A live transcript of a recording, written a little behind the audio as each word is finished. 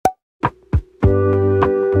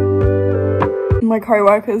my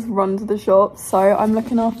co-workers run to the shop, so I'm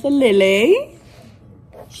looking after Lily.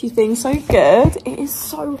 She's being so good. It is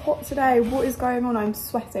so hot today. What is going on? I'm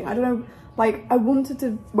sweating. I don't know, like, I wanted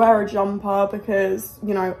to wear a jumper because,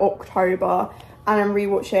 you know, October, and I'm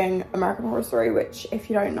rewatching American Horror Story, which, if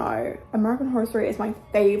you don't know, American Horror Story is my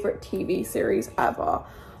favorite TV series ever.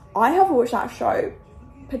 I have watched that show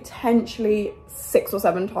potentially 6 or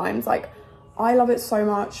 7 times. Like, I love it so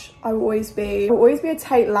much. I will always be a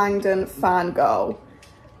Tate Langdon fangirl.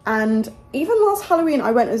 And even last Halloween,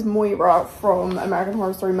 I went as Moira from American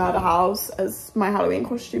Horror Story Murder House as my Halloween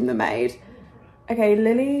costume, the maid. Okay,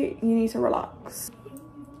 Lily, you need to relax.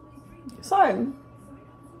 So,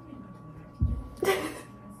 me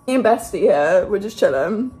and Bestie here, we're just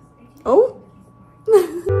chilling. Oh.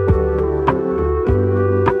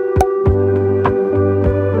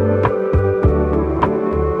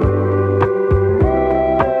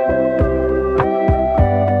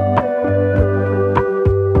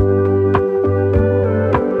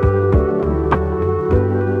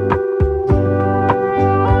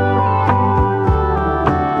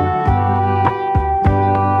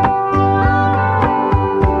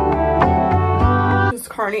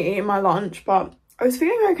 Eating my lunch, but I was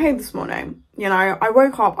feeling okay this morning. You know, I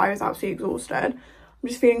woke up, I was absolutely exhausted. I'm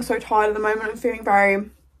just feeling so tired at the moment. I'm feeling very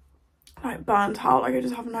like burnt out, like I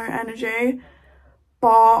just have no energy.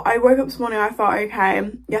 But I woke up this morning, I felt okay.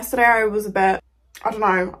 Yesterday I was a bit, I don't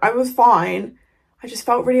know, I was fine. I just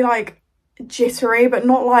felt really like jittery, but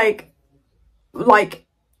not like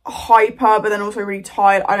hyper, but then also really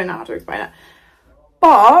tired. I don't know how to explain it.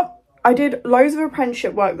 But I did loads of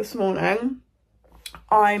apprenticeship work this morning.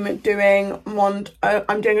 I'm doing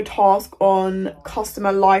a task on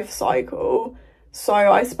customer life cycle, so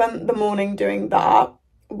I spent the morning doing that,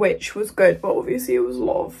 which was good, but obviously it was a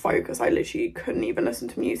lot of focus. I literally couldn't even listen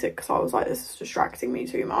to music because I was like, this is distracting me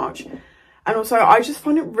too much. And also I just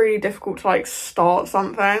find it really difficult to like start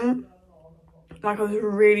something. Like, I was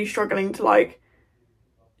really struggling to like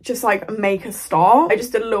just like make a start. I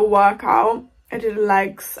just did a little workout. I did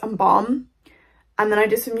legs and bum. And then I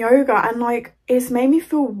did some yoga, and like, it's made me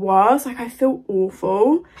feel worse. Like, I feel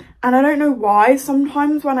awful. And I don't know why.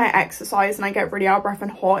 Sometimes when I exercise and I get really out of breath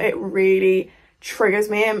and hot, it really triggers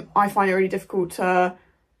me. And I find it really difficult to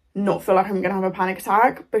not feel like I'm going to have a panic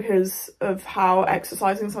attack because of how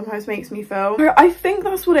exercising sometimes makes me feel. So I think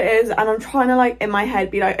that's what it is. And I'm trying to like, in my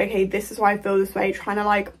head, be like, okay, this is why I feel this way. Trying to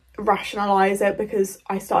like rationalize it, because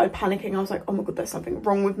I started panicking. I was like, oh my God, there's something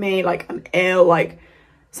wrong with me. Like, I'm ill. Like,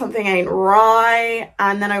 something ain't right.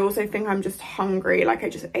 And then I also think I'm just hungry. Like, I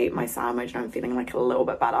just ate my sandwich and I'm feeling like a little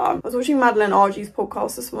bit better. I was watching Madeline Argy's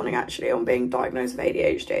podcast this morning, actually, on being diagnosed with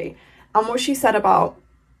ADHD, and what she said about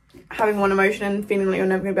having one emotion and feeling like you're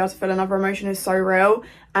never gonna be able to feel another emotion is so real.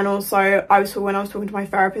 And also when I was talking to my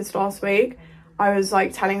therapist last week, I was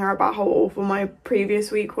like telling her about how awful my previous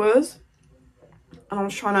week was, and I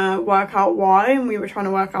was trying to work out why, and we were trying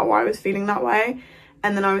to work out why I was feeling that way.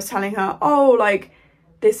 And then I was telling her, oh, like,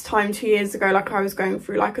 this time 2 years ago, like, I was going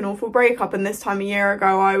through like an awful breakup, and this time a year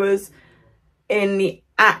ago I was in the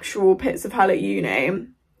actual pits of hell at uni.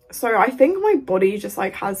 So I think my body just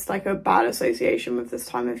like has like a bad association with this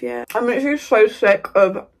time of year. I'm literally so sick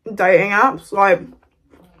of dating apps. Like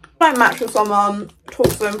match with someone, talk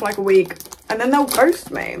to them for like a week, and then they'll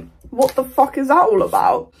ghost me. What the fuck is that all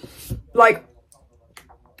about? Like,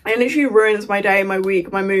 it literally ruins my day, my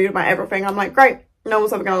week, my mood, my everything. I'm like, great, no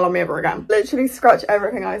one's ever gonna love me ever again. Literally scratch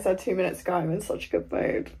everything I said 2 minutes ago. I'm in such a good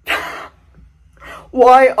mood.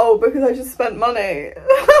 Why? Oh, because I just spent money.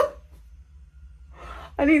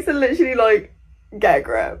 I need to literally like get a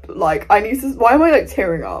grip. Like, I need to, why am I like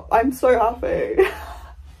tearing up? I'm so happy.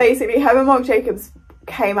 Basically, Heather Marc Jacobs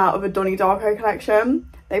came out of a Donnie Darko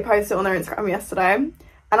collection. They posted it on their Instagram yesterday, and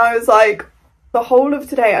I was like, the whole of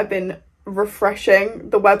today I've been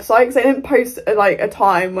refreshing the website because they didn't post like a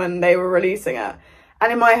time when they were releasing it,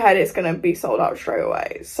 and in my head it's gonna be sold out straight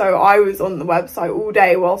away. So I was on the website all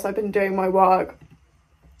day whilst I've been doing my work.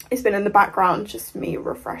 It's been in the background, just me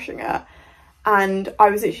refreshing it, and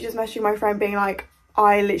I was literally just messaging my friend being like,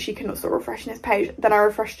 I literally cannot stop refreshing this page. Then I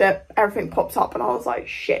refreshed it, everything pops up, and I was like,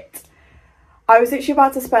 shit. I was literally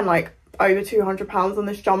about to spend like over £200 on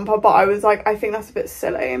this jumper, but I was like, I think that's a bit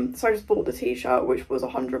silly, so I just bought the t-shirt, which was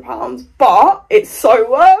 £100, but it's so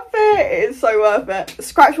worth it. It's so worth it.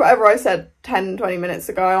 Scratch whatever I said 10-20 minutes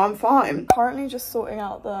ago, I'm fine. Currently just sorting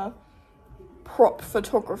out the prop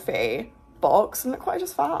photography box, and look what I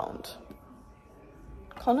just found.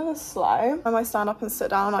 Kind of a sleigh. When I stand up and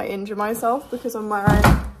sit down, I injure myself because I'm wearing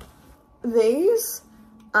these,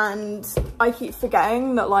 and I keep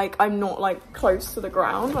forgetting that like I'm not like close to the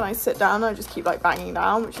ground when I sit down. I just keep like banging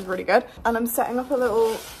down, which is really good. And I'm setting up a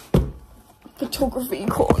little photography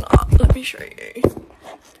corner. Let me show you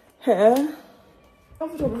here. A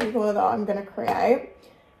photography corner that I'm gonna create,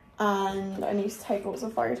 and I need to take lots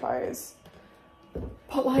of photos.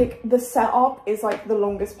 But like the setup is like the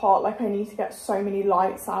longest part. Like I need to get so many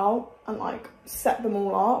lights out and like set them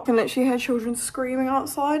all up. I can literally hear children screaming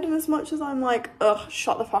outside, and as much as I'm like, ugh,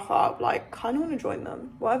 shut the fuck up, like kind of want to join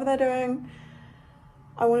them. Whatever they're doing,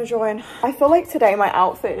 I want to join. I feel like today my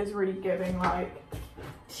outfit is really giving like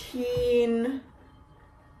teen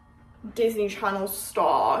Disney Channel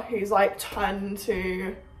star who's like turned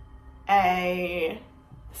into a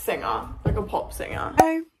singer, like a pop singer.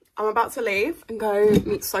 Okay, I'm about to leave and go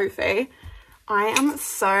meet Sophie. I am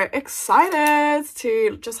so excited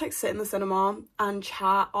to just like sit in the cinema and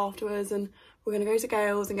chat afterwards, and we're gonna go to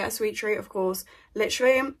Gale's and get a sweet treat, of course.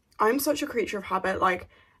 Literally, I'm such a creature of habit. Like,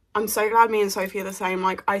 I'm so glad me and Sophie are the same.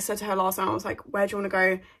 Like, I said to her last night, I was like, where do you want to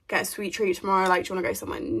go get a sweet treat tomorrow? Like, do you want to go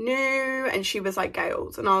somewhere new? And she was like,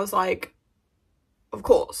 Gale's. And I was like, of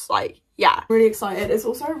course, like, yeah. Really excited. It's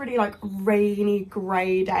also a really like rainy,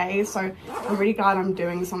 grey day, so I'm really glad I'm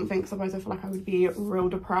doing something, because otherwise I feel like I would be real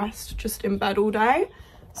depressed just in bed all day.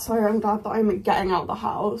 So I'm glad that I'm getting out of the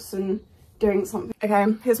house and doing something. Okay,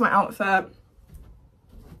 here's my outfit.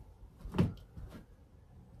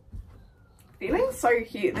 Feeling so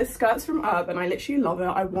cute. This skirt's from Urban. I literally love it.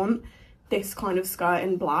 I want this kind of skirt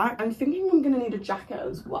in black. I'm thinking I'm gonna need a jacket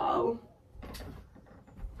as well.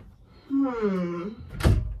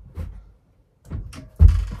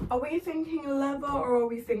 Are we thinking leather or are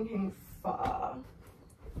we thinking fur?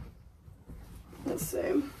 Let's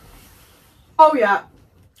see. Oh yeah,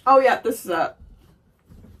 this is it.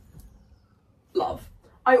 Love.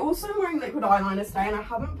 I also am wearing liquid eyeliner today, and I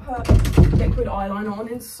haven't put liquid eyeliner on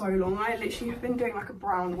in so long. I literally have been doing like a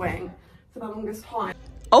brown wing for the longest time.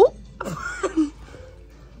 Oh!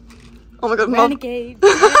 Oh my god, Renegade.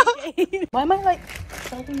 Renegade. Why am I like...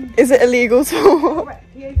 Is it illegal to walk?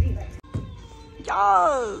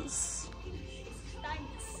 Yes!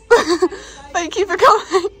 Thanks. Thank you for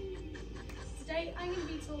coming. Today I'm going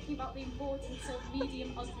to be talking about the importance of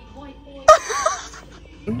medium ugly whiteboard.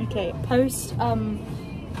 Okay, post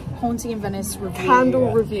Haunting in Venice review.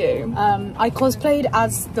 Candle review. I cosplayed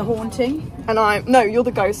as the Haunting. And no, you're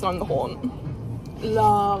the ghost and I'm the haunt.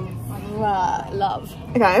 Love.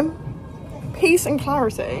 Okay. Peace and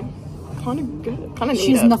clarity. Kind of good. Kind of needed.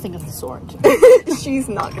 She's nothing of the sort. She's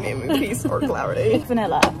not going to give me peace or clarity.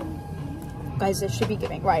 Vanilla. Guys, it should be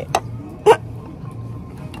giving. Right.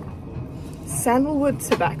 Sandalwood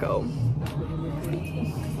tobacco.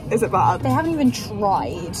 Is it bad? They haven't even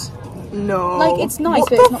tried. No. Like, it's nice, what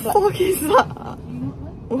but it's not black. What the fuck is that?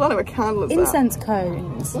 What kind of a candle is Incense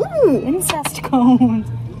cones. Ooh. Incest cones.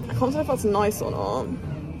 I can't tell if that's nice or not.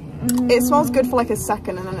 It smells good for like a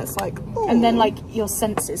second, and then it's like, ooh. And then like your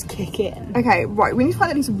senses kick in. Okay, right, we need to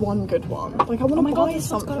find at least one good one. Like, I want to buy this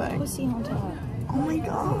something. one's got a pussy on top. Oh my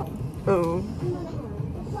god. Oh.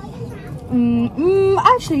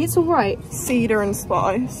 Actually, it's alright. Cedar and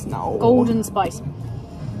spice. No. Golden spice.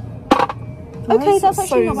 Why Okay, is that's it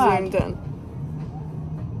actually so not zoomed bad. in?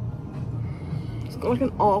 It's got like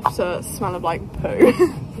an after smell of like poo.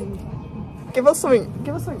 Give us something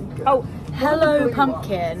good. Oh, hello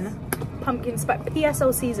pumpkin. Pumpkin spice.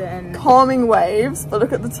 PSL season. Calming waves, but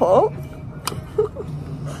look at the top.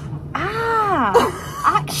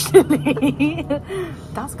 Actually,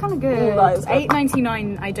 that's kind of good. That is good.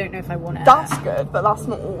 $8.99. I don't know if I want it. That's good, but that's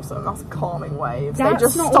not awesome. That's calming waves. That's they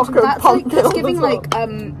just not stuck awesome. a That's pumpkin like, on giving the top.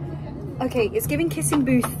 like okay, it's giving Kissing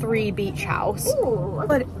Booth 3 Beach House. Ooh.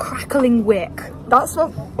 But crackling wick. That's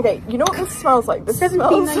not okay. You know what this smells like? This smells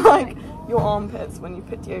 $17.99. like your armpits when you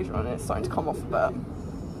put deodorant on. It's starting to come off a bit.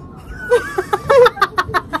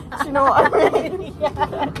 Do you know what I mean?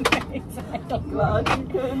 Yeah. Glad you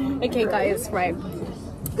can. Okay, guys, right.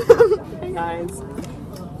 Hey guys.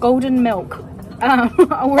 Golden milk.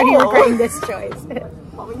 Already regretting this choice.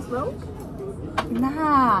 Almond milk?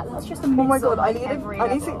 Nah, that's just a Oh my mix god, on I need to every get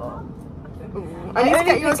level.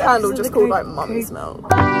 you a candle just called like mummy's milk.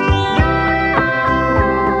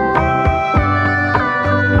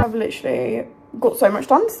 I've literally got so much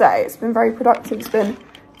done today. It's been very productive. It's been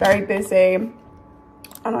very busy.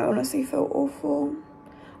 And I honestly feel awful.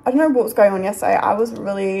 I don't know what was going on yesterday. I was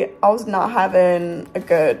not having a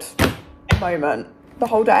good moment the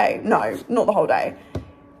whole day. No, not the whole day.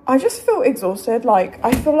 I just feel exhausted. Like,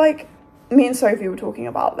 I feel like me and Sophie were talking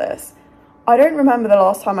about this. I don't remember the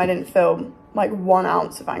last time I didn't feel like 1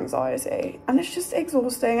 ounce of anxiety, and it's just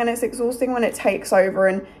exhausting. And it's exhausting when it takes over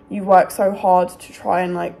and you work so hard to try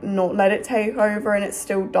and like not let it take over, and it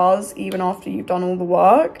still does even after you've done all the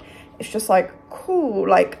work. It's just like, cool,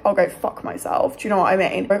 like I'll go fuck myself. Do you know what I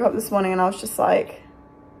mean? I woke up this morning and I was just like,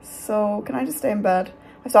 so can I just stay in bed?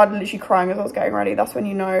 I started literally crying as I was getting ready. That's when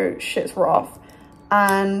you know shit's rough.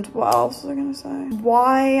 And what else was I gonna say?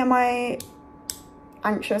 Why am I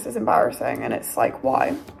anxious? It's embarrassing, and it's like,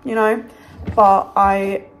 why, you know? But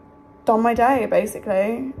I done my day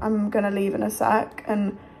basically. I'm gonna leave in a sec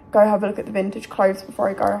and go have a look at the vintage clothes before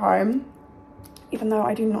I go home, even though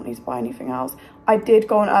I do not need to buy anything else. I did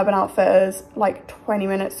go on Urban Outfitters like 20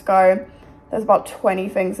 minutes ago. There's about 20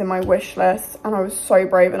 things in my wish list, and I was so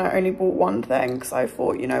brave and I only bought one thing because I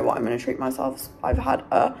thought, you know what, I'm gonna treat myself. I've had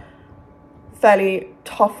a fairly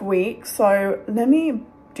tough week, so let me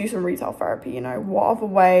do some retail therapy. You know, what other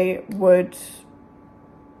way would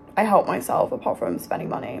I help myself apart from spending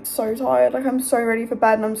money? I'm so tired, like I'm so ready for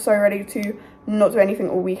bed, and I'm so ready to not do anything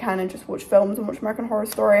all weekend and just watch films and watch American Horror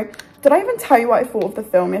Story. Did I even tell you what I thought of the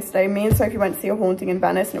film yesterday? Me and Sophie went to see A Haunting in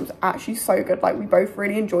Venice, and it was actually so good. Like we both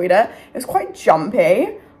really enjoyed it. It was quite jumpy,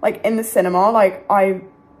 like in the cinema. Like I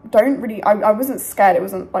wasn't scared. It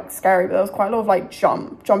wasn't like scary, but there was quite a lot of like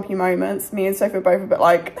jumpy moments. Me and Sophie were both a bit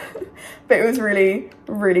like, but it was really,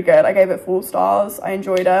 really good. I gave it 4 stars. I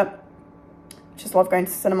enjoyed it. Just love going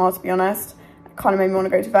to cinema, to be honest. It kind of made me want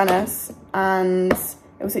to go to Venice, and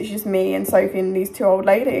it was literally just me and Sophie and these 2 old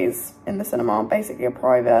ladies in the cinema, basically a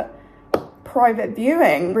private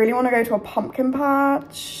viewing. Really want to go to a pumpkin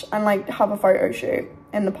patch and like have a photo shoot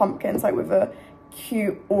in the pumpkins, like with a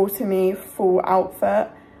cute autumny full outfit.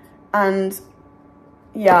 And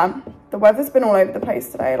yeah, the weather's been all over the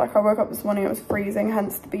place today. Like I woke up this morning, it was freezing,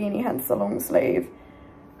 hence the beanie, hence the long sleeve.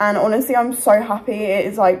 And honestly, I'm so happy it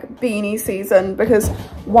is like beanie season, because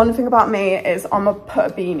one thing about me is I'm gonna put a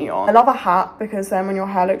beanie on. I love a hat because then when your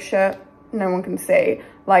hair looks shit, no one can see.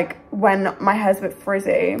 Like when my hair's a bit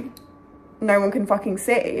frizzy, no one can fucking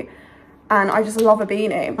see. And I just love a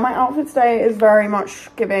beanie. My outfit today is very much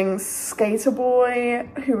giving skater boy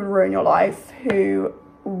who would ruin your life, who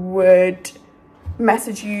would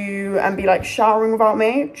message you and be like showering without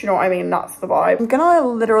me. Do you know what I mean? That's the vibe. I'm gonna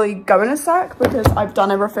literally go in a sec because I've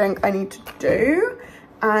done everything I need to do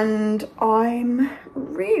and I'm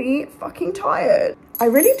really fucking tired. I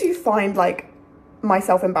really do find like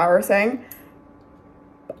myself embarrassing,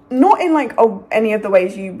 not in like any of the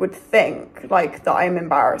ways you would think like that I'm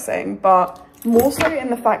embarrassing, but more so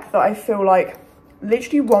in the fact that I feel like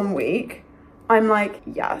literally 1 week I'm like,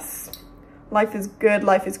 yes, life is good,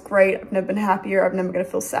 life is great, I've never been happier, I'm never gonna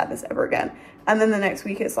feel sadness ever again. And then the next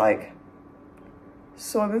week it's like,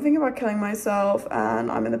 so I've been thinking about killing myself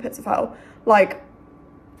and I'm in the pits of hell. Like,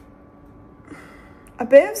 a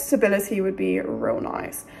bit of stability would be real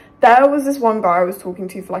nice. There was this one guy I was talking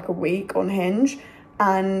to for like a week on Hinge,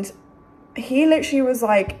 and he literally was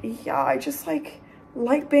like, yeah, I just like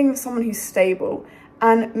being with someone who's stable.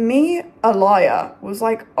 And me, a liar, was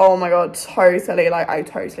like, oh my god, totally, like I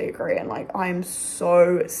totally agree. And like I'm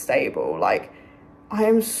so stable, like I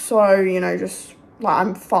am so, you know, just like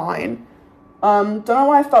I'm fine. Don't know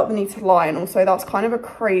why I felt the need to lie. And also that's kind of a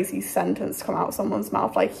crazy sentence to come out of someone's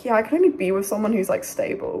mouth, like, yeah, I can only be with someone who's like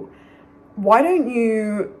stable. Why don't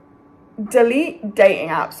you delete dating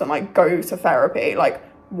apps and like go to therapy? Like,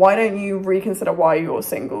 why don't you reconsider why you're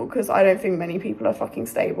single? Because I don't think many people are fucking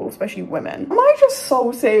stable, especially women. Am I just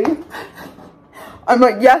salty? I'm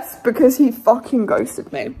like, yes, because he fucking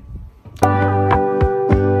ghosted me.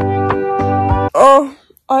 Oh,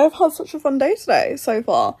 I have had such a fun day today so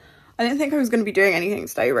far. I didn't think I was going to be doing anything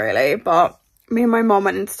today really, but me and my mom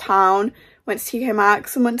went into town, went to TK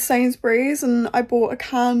Maxx and went to Sainsbury's, and I bought a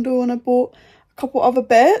candle and I bought a couple other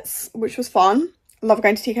bits, which was fun. Love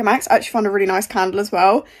going to TK Maxx. I actually found a really nice candle as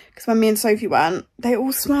well, because when me and Sophie went, they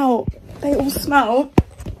all smell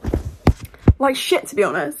like shit, to be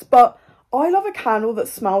honest. But I love a candle that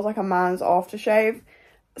smells like a man's aftershave.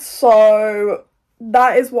 So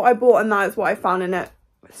that is what I bought and that is what I found in it.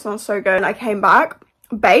 It smells so good. And I came back,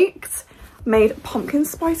 baked, made pumpkin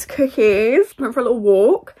spice cookies, went for a little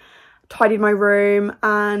walk, tidied my room,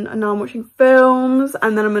 and now I'm watching films,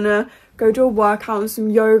 and then I'm gonna go do a workout and some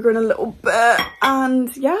yoga in a little bit.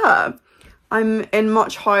 And yeah, I'm in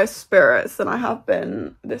much higher spirits than I have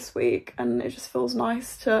been this week, and it just feels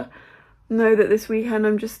nice to know that this weekend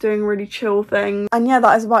I'm just doing really chill things. And yeah,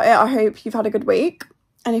 that is about it. I hope you've had a good week,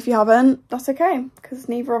 and if you haven't, that's okay, because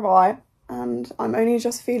neither have I, and I'm only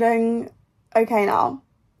just feeling okay now.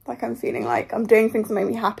 Like I'm feeling like I'm doing things that make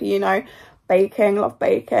me happy, you know. Baking, love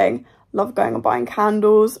going and buying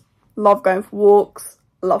candles, love going for walks,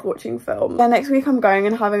 love watching films. Yeah, next week I'm going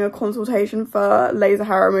and having a consultation for laser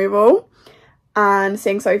hair removal and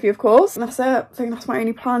seeing Sophie, of course. And that's it. I think that's my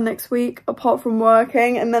only plan next week apart from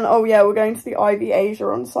working. And then, oh yeah, we're going to the Ivy Asia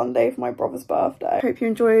on Sunday for my brother's birthday. Hope you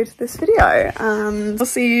enjoyed this video and I'll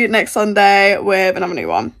see you next Sunday with another new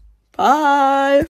one. Bye.